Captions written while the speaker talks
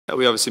Yeah,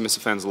 we obviously miss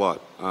the fans a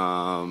lot.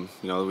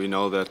 We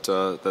know that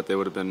that they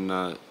would have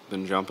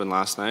been jumping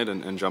last night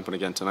and jumping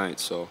again tonight.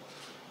 So,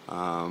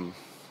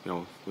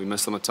 we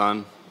miss them a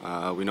ton.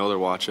 We know they're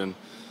watching.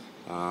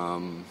 We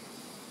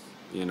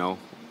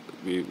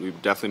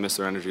definitely miss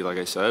their energy, like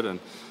I said.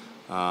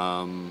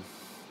 And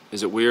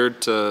is it weird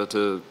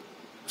to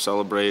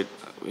celebrate,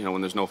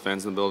 when there's no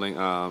fans in the building?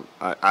 I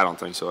don't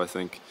think so. I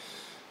think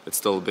it's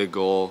still a big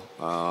goal.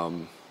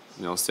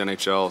 It's the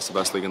NHL. It's the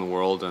best league in the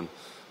world, and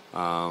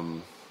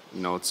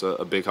it's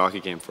a big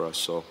hockey game for us.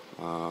 So,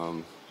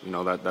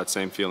 that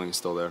same feeling is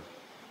still there.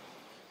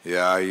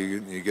 Yeah,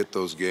 you get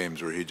those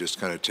games where he just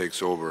kind of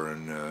takes over,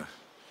 and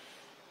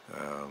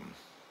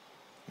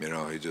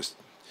he just,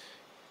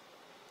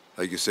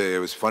 like you say, it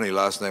was funny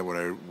last night when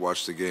I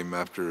watched the game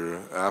after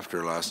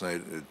last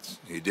night.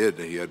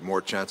 He had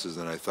more chances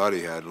than I thought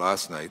he had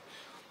last night.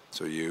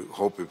 So you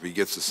hope if he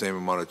gets the same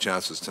amount of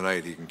chances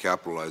tonight, he can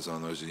capitalize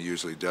on those, and he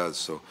usually does.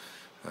 So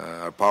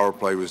our power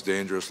play was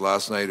dangerous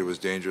last night. It was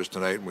dangerous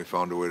tonight, and we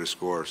found a way to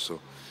score.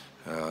 So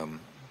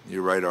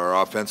you're right.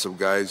 Our offensive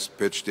guys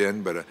pitched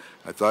in, but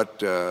I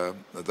thought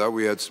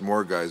we had some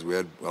more guys. We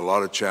had a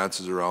lot of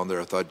chances around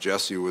there. I thought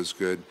Jesse was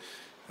good.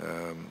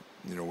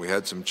 We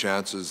had some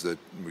chances that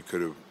we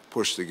could have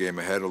pushed the game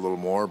ahead a little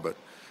more, but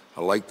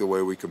I liked the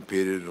way we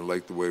competed. I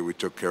liked the way we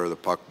took care of the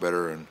puck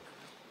better and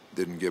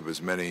didn't give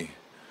as many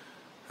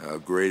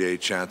grade A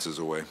chances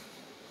away.